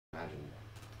imagine.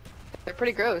 They're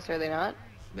pretty gross, are they not?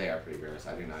 They are pretty gross.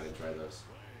 I do not enjoy those.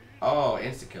 Oh,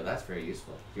 insta-kill. That's very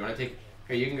useful. You want to take...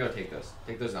 Here, you can go take those.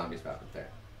 Take those zombies back up there.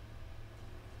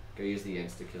 Go use the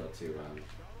insta-kill to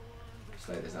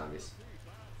slay the zombies.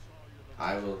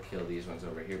 I will kill these ones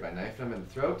over here by knifing them in the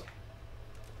throat.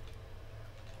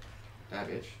 Die,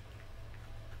 bitch.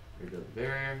 Rebuild the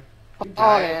barrier. You Oh,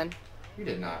 died. man. You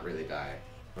did not really die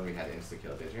when we had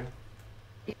insta-kill, did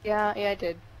you? Yeah, I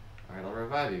did. Alright, I'll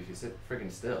revive you if you sit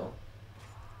freaking still.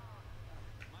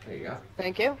 There you go.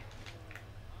 Thank you.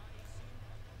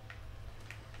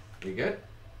 You good?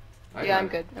 Right, Yeah, I'm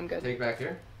good. I'm good. Take back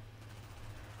here.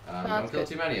 Don't kill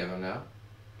too many of them now.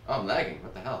 Oh, I'm lagging.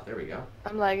 What the hell? There we go.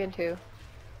 I'm lagging too.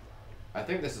 I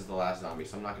think this is the last zombie,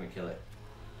 so I'm not going to kill it.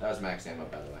 That was max ammo,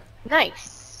 by the way.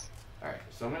 Nice. Alright,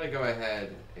 so I'm going to go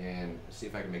ahead and see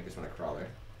if I can make this one a crawler.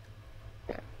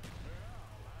 Okay.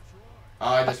 Oh,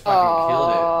 I just fucking killed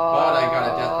it. But I got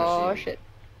a death machine. Oh, shit.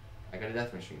 I got a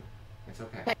death machine. It's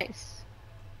okay. Nice.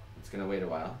 It's going to wait a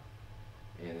while.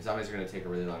 And the zombies are going to take a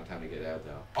really long time to get out,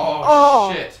 though.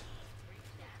 Oh. Shit!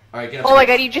 Alright, get up. Oh my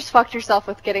god, you just fucked yourself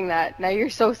with getting that. Now you're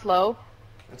so slow.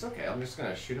 That's okay. I'm just going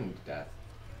to shoot him to death.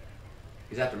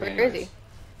 He's after me. Where is he?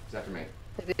 He's after me.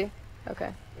 Is he?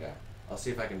 Okay. Yeah. I'll see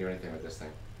if I can do anything with this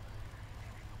thing.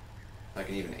 If I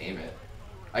can even aim it.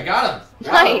 I got him!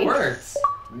 Wow, Nice. it worked!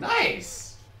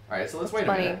 Nice! Alright, so let's wait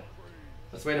Funny. a minute.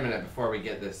 Let's wait a minute before we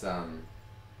get this,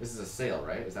 This is a sail,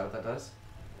 right? Is that what that does?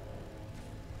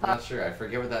 I'm not sure. I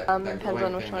forget what that Depends glowing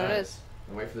on which thing one it does. is.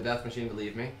 And wait for the death machine to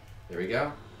leave me. There we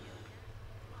go.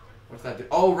 What's that do?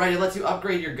 Oh, right, it lets you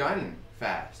upgrade your gun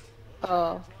fast.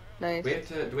 Oh, nice.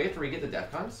 Do we have to re-get the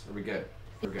defcons? Are we good?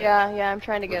 We're good. Yeah, I'm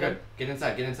trying to We're get good. him. Get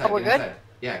inside, get inside, Oh, we're get good? inside.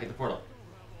 Yeah, get the portal.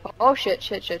 Oh, shit.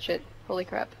 Holy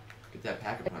crap. Get that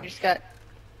pack a I punch. just got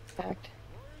packed.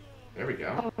 There we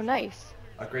go. Oh, nice.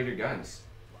 Upgrade your guns.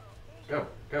 Go.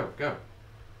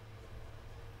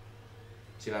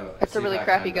 See, That's a really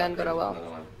crappy gun, but oh well. Another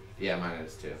one. Yeah, mine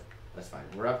is too. That's fine.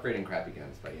 We're upgrading crappy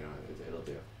guns, but you know, it'll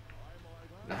do.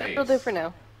 Nice. It'll do for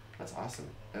now. That's awesome.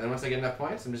 And then once I get enough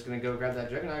points, I'm just gonna go grab that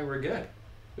juggernaut and we're good.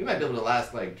 We might be able to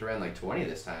last to around 20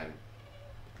 this time.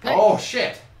 Nice. Oh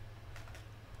shit!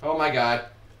 Oh my god.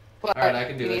 What? Alright, I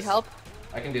can do you this. Need help?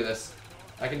 I can do this.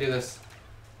 I can do this.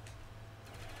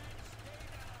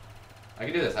 I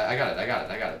can do this. I got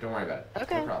it. Don't worry about it.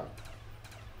 Okay. No problem.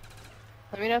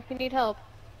 Let me know if you need help.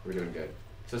 We're doing good.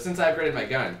 So since I upgraded my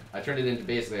gun, I turned it into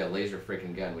basically a laser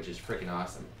freaking gun, which is freaking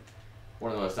awesome.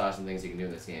 One of the most awesome things you can do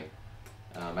in this game.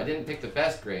 I didn't pick the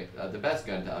best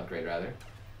gun to upgrade rather,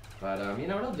 but you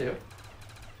know what I'll do.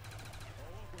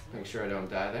 Make sure I don't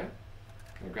die there.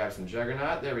 I'm gonna grab some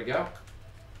juggernaut. There we go.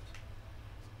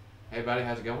 Hey buddy,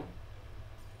 how's it going?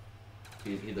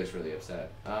 He looks really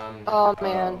upset. Oh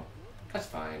man. That's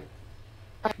fine.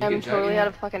 I'm totally out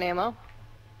of fucking ammo.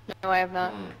 No, I have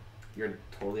not. You're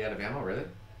totally out of ammo, really?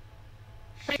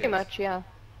 Pretty Shit. much, yeah.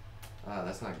 Ah,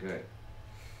 that's not good.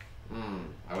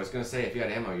 I was gonna say if you had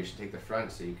ammo, you should take the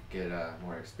front so you could get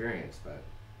more experience, but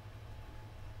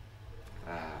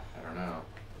I don't know.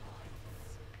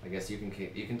 I guess you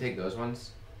can take those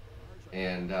ones,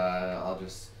 and I'll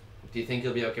just. Do you think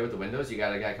you'll be okay with the windows? You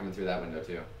got a guy coming through that window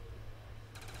too.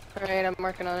 All right, I'm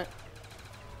working on it.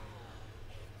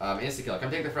 Insta kill.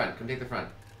 Come take the front. Come take the front.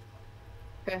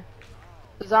 Okay.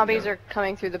 The zombies are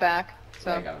coming through the back,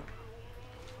 so. Yeah, I got him.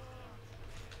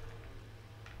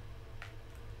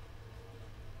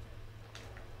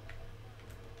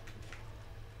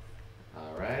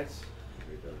 Alright.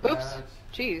 Oops.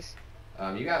 Jeez.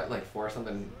 You got like 4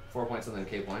 point something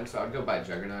K points, so I'd go buy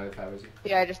Juggernaut if I was you.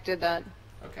 Yeah, I just did that.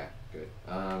 Okay, good.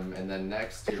 And then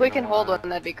next. If we can hold one,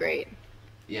 that'd be great.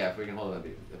 Yeah, if we can hold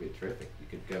it, that'd be terrific. You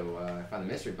could go find the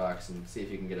mystery box and see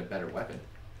if you can get a better weapon.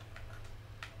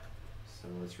 So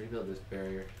let's rebuild this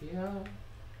barrier here.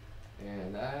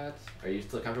 And that. Are you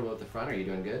still comfortable with the front? Are you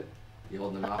doing good? You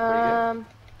holding them off pretty good?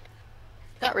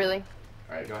 Not really.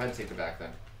 Alright, go ahead and take the back then.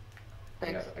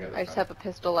 Thanks. I got I just have a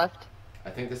pistol left. I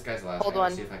think this guy's the last Hold guy. one.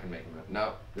 Let's see if I can make him.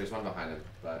 No, there's one behind him,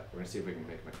 but we're gonna see if we can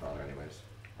make him a crawler anyways.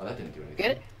 Oh, that didn't do anything.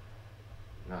 Get it?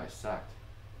 No, I sucked.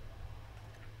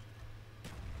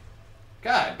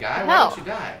 God, guy, why hell? don't you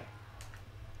die?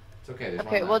 It's okay, there's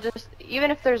Okay, one well left. just, even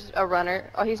if there's a runner,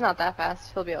 oh, he's not that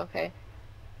fast, he'll be okay.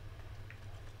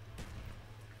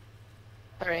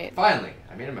 Alright. Finally!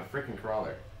 I made him a freaking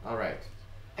crawler. Alright.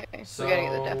 Okay, So, we gotta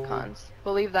get the defcons.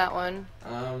 We'll leave that one.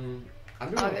 I'm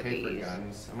doing I'll get okay for these.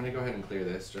 guns. I'm gonna go ahead and clear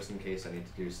this just in case I need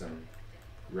to do some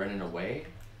running away.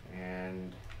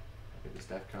 And get this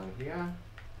defcon here.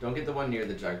 Don't get the one near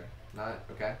the jug. Not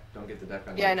okay. Don't get the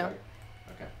defcon. Yeah, near I know. the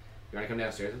jug. Okay. You wanna come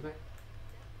downstairs with me?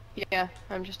 Yeah,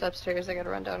 I'm just upstairs. I gotta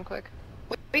run down quick.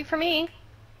 Wait for me.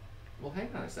 Well, hang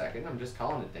on a second. I'm just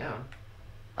calling it down.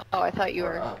 Oh, I thought you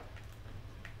Or were up.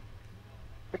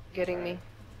 getting Alright. me.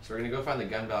 So we're gonna go find the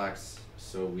gun box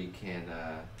so we can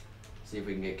see if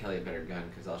we can get Kelly a better gun,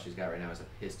 because all she's got right now is a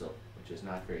pistol, which is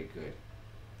not very good.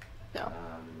 No.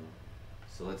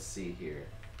 So let's see here.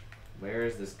 Where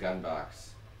is this gun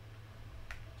box?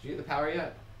 Did you get the power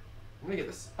yet? I'm gonna get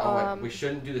this. Oh, wait, we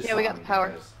shouldn't do this. Yeah, we got the power.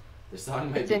 Because the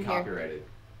song might It's be in here. copyrighted.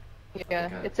 Yeah,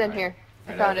 Okay, it's in alright. here.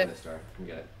 I Alright, found open it. this door. Come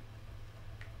get it.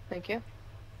 Thank you.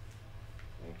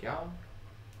 Thank y'all.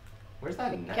 Where's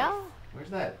that Thank knife? y'all. Where's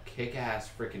that kick-ass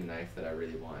freaking knife that I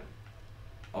really want?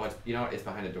 Oh, it's, you know what? It's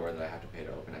behind a door that I have to pay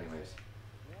to open anyways.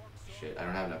 Shit, I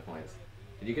don't have enough points.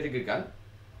 Did you get a good gun?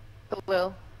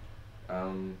 Will.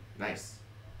 Nice.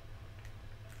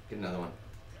 Get another one.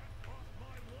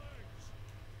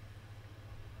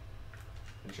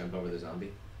 And jump over the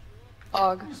zombie.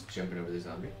 Og. Just jumping over the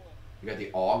zombie. You got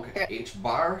the AUG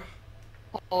H-bar?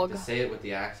 Og. To say it with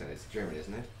the accent. It's German,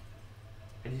 isn't it?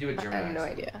 How do you do a German I have no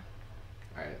accent? idea.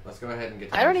 Alright, let's go ahead and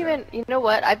get to I don't the even. You know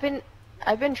what? I've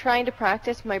been trying to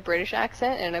practice my British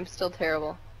accent, and I'm still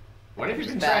terrible. When have you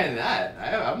Just been bad. trying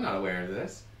that? I'm not aware of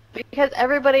this. Because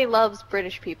everybody loves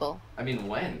British people. I mean,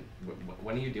 when?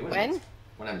 When are you doing When? this?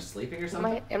 When I'm sleeping or In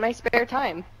something? my spare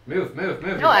time. Move. No,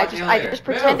 You I block the just elevator.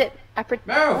 pretended.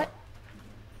 Move! What?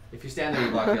 If you stand there,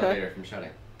 you block the elevator from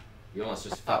shutting. You almost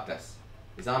just fucked us.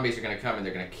 The zombies are gonna come and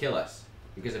they're gonna kill us.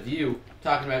 Because of you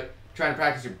talking about trying to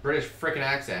practice your British frickin'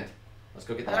 accent. Let's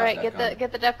go get the All last right, DEFCON.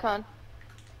 get the DEFCON.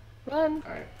 Run.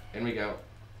 Alright, in we go.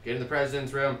 Get in the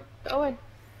president's room. Going.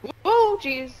 Whoa,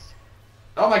 jeez.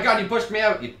 Oh my god, you pushed me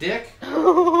out, you dick! I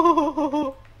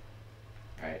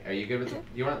Alright, are you good with the, do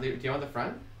you want the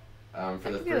front? For the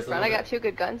can do the first front. little I got bit? 2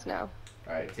 good guns now.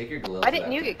 Alright, take your gloves. Why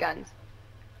didn't you get guns?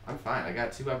 I'm fine. I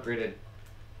got 2 upgraded.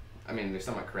 I mean, they're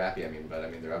somewhat crappy. But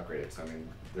they're upgraded. So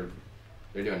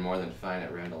they're doing more than fine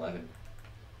at round 11,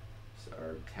 so,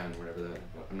 or 10, whatever.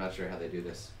 I'm not sure how they do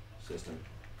this system.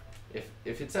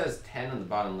 If it says 10 on the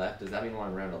bottom left, does that mean we're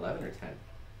on round 11 or 10?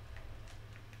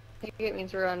 I think it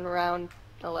means we're on round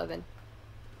 11.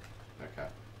 Okay.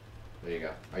 There you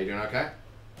go. Are you doing okay?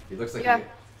 It looks like Yeah.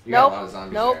 you got a lot of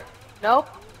zombies there.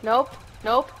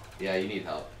 Nope. Yeah, you need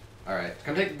help. All right,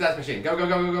 come take the death machine. Go.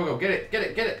 Get it.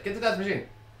 Get the death machine.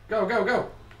 Go.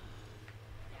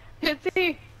 Can't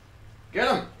see. Get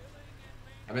him.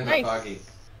 I'm in Nice.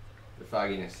 the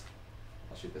fogginess.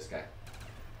 I'll shoot this guy.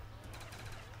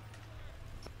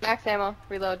 Max ammo.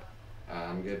 Reload.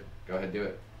 I'm good. Go ahead, do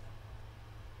it.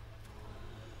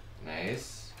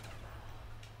 Nice.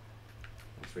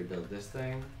 Let's rebuild this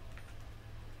thing.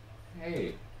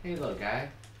 Hey, little guy.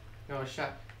 Get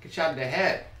shot in the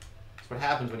head. That's what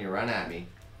happens when you run at me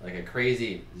like a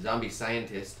crazy zombie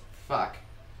scientist. Fuck.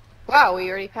 Wow, we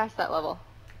already passed that level.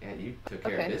 Yeah, you took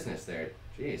care of business there.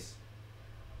 Jeez.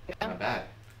 Yeah. Not bad.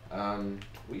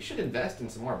 We should invest in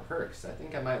some more perks. I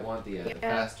think I might want the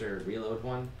faster reload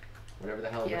one. Whatever the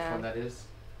hell which one that is.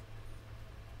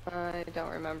 I don't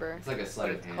remember. It's like a sleight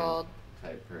what of it's hand called.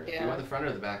 type perk. Do Yeah. you want the front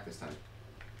or the back this time?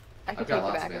 I can I've got take the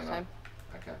lots back of this ammo. time.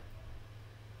 Okay.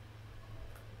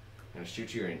 I'm gonna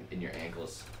shoot you in your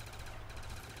ankles.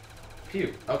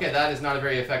 Pew. Okay, that is not a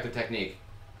very effective technique.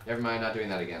 Never mind, not doing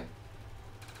that again.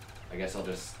 I guess I'll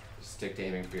just stick to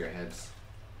aiming for your heads.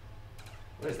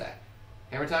 What is that?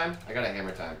 Hammer time? I got a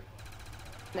hammer time.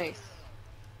 Nice.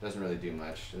 Doesn't really do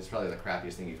much. It's probably the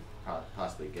crappiest thing you could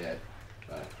possibly get.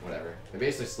 But whatever. It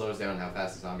basically slows down how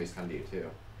fast the zombies come to you too.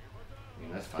 I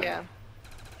mean, that's fine. Yeah. And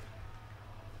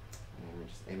we're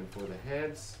just aiming for the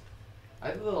heads. I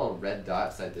have the little red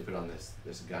dots that they put on this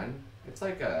gun. It's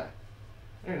like a,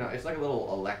 I don't know, it's like a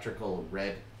little electrical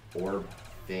red orb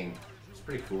thing. It's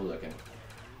pretty cool looking.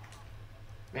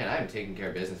 Man, I am taking care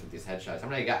of business with these headshots. How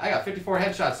many I got? I got 54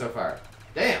 headshots so far.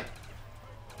 Damn.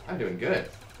 I'm doing good.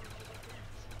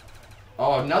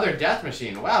 Oh, another death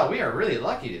machine. Wow, we are really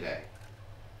lucky today.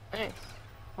 Nice.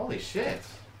 Holy shit.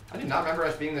 I did not remember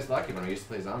us being this lucky when we used to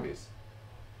play zombies.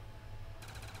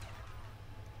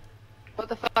 What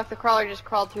the fuck? The crawler just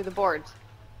crawled through the boards.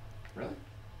 Really?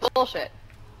 Bullshit.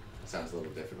 That sounds a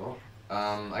little difficult.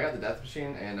 I got the death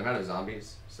machine and I'm out of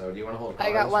zombies. So do you want to hold a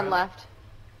I got one left.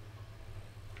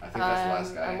 I think that's the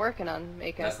last guy. I'm working on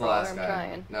making That's a the crawler. last I'm guy.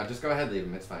 trying. No, just go ahead, leave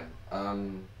him. It's fine.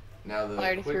 Now I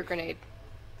already threw a grenade.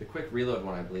 the quick reload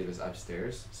one I believe is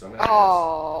upstairs. So I'm gonna.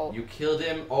 Oh. Guess. You killed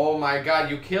him. Oh my god,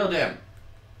 you killed him.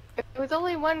 It was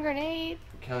only one grenade.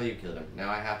 Kelly, you killed him. Now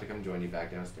I have to come join you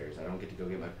back downstairs. I don't get to go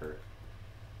get my perk.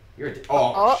 You're a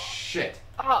Oh. shit.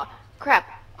 Oh,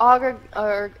 crap. Og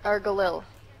or Galil.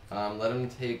 Let him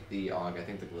take the AUG. I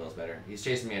think the Galil's better. He's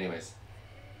chasing me anyways.